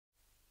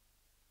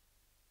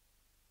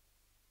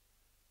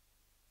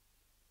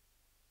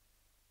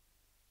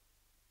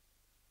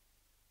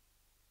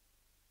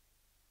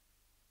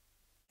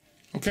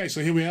Okay,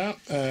 so here we are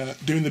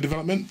doing the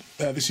development.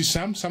 This is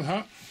Sam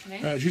Hart.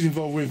 She's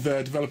involved with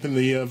developing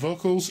the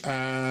vocals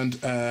and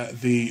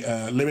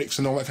the lyrics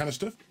and all that kind of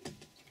stuff.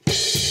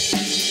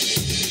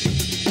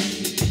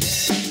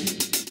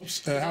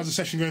 How's the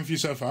session going for you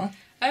so far?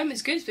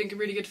 It's good. It's been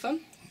really good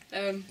fun.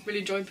 Really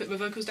enjoying putting my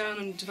vocals down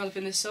and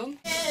developing this song.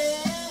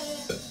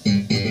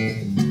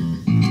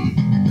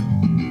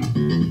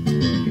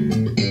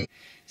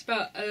 It's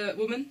about a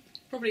woman,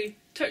 probably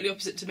totally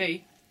opposite to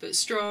me, but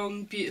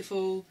strong,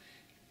 beautiful,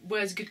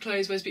 wears good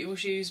clothes, wears beautiful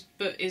shoes,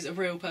 but is a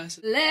real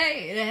person.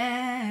 Lady,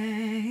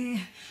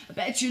 I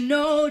bet you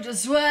know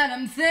just what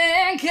I'm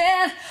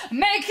thinking.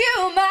 Make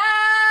you mine,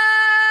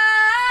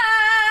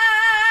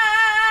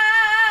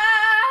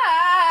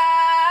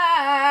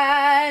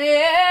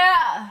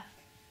 yeah.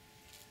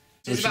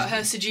 It's about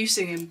her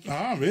seducing him.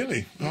 Ah,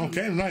 really?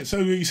 Okay, right. So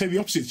you say the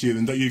opposite to you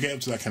then, don't you get up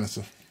to that kind of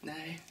stuff? No.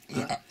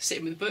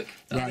 Sitting with a book.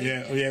 Right,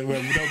 yeah, oh, yeah,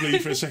 well, we don't believe you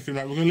for a second.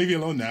 Right, we're going to leave you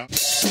alone now.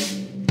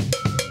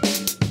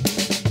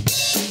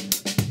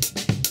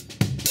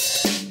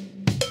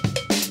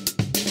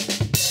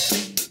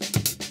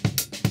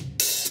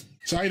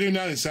 So how are you doing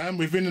now then, Sam?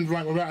 We've been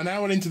we're about an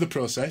hour into the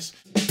process.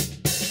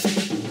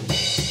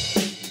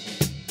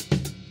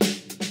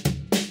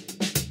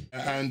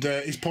 And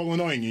is Paul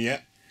annoying you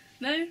yet?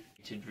 No.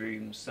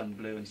 Rooms, some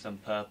blue and some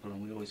purple,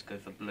 and we always go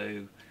for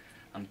blue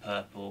and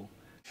purple.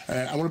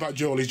 And what about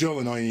Joel? Is Joel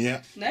annoying you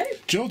yet? No.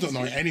 Joel don't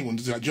annoy anyone,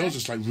 does he? Like, Joel's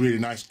just like really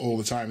nice all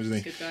the time, isn't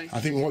he? Good guy. I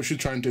think what we should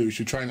try and do is we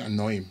should try and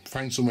annoy him.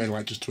 Find somewhere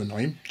like just to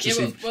annoy him. Just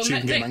see if we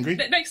can get him angry.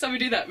 Next time we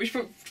do that, we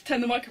should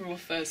turn the microphone off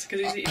first,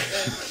 because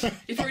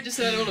he's probably just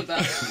heard all of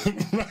that.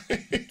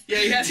 Right. Yeah,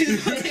 he has.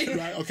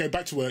 Right, okay,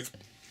 back to work.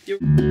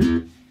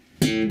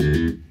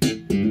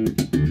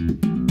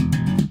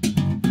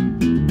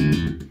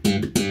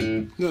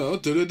 No,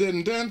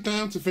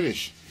 down to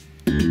finish.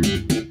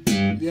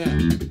 Yeah.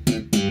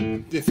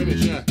 Yeah,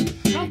 finish, yeah.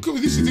 How come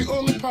this is the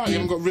only part you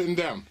haven't got written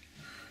down?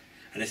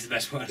 And this is the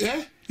best one.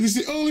 Yeah? This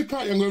is the only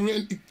part you haven't got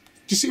written. Do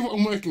you see what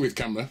I'm working with,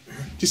 camera? Do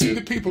you see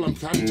the people I'm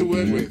having to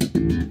work with?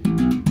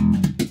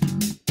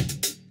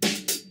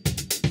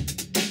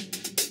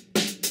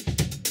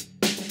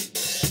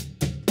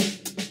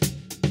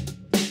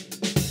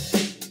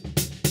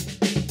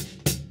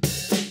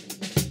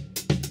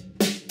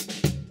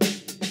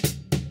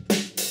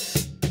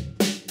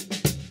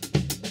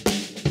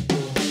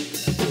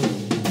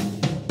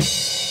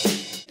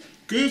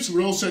 Good, so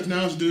we're all set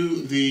now to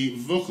do the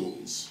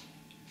vocals.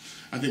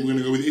 I think we're going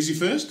to go with Izzy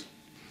first,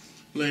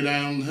 lay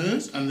down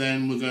hers, and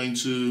then we're going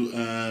to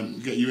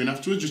get you in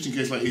afterwards, just in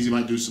case like Izzy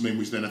might do something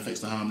which then affects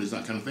the harmonies,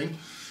 that kind of thing.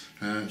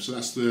 So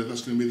that's going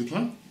to be the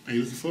plan. Are you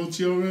looking forward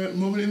to your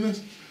moment in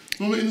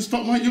the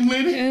spotlight, young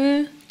lady?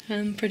 Yeah,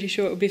 I'm pretty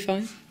sure it'll be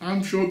fine.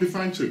 I'm sure it'll be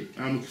fine too.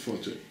 I'm looking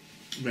forward to it,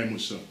 very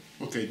much so.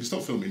 Okay, you can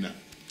stop filming now.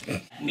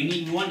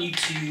 We want you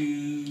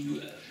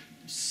to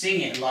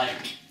sing it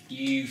like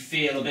you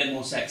feel a bit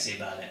more sexy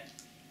about it.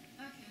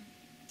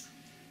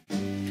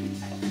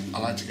 I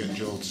like to get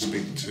Joel to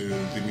speak to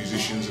the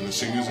musicians and the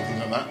singers and things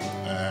like that,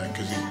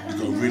 because he's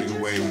got a really good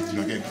way of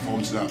getting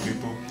performances out of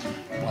people.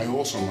 But I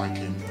also like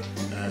him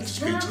to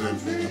speak to them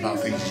about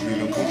things he's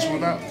really uncomfortable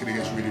about, because he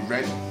gets really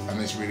red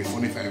and it's really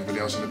funny for everybody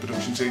else in the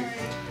production team.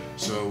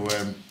 So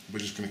we're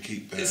just going to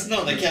keep It's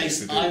not the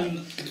case.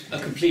 I'm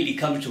completely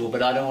comfortable,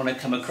 but I don't want to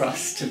come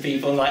across to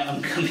people like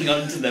I'm coming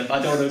on to them. I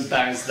don't want to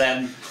embarrass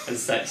them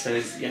as such, so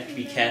you have to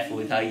be careful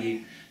with how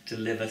you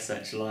deliver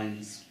such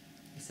lines,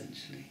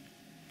 essentially.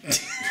 Yeah,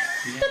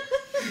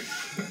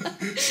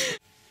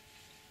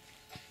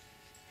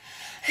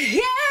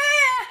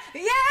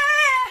 yeah,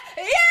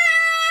 yeah.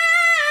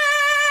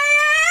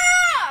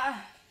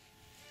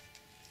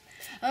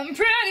 I'm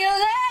pretty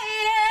late.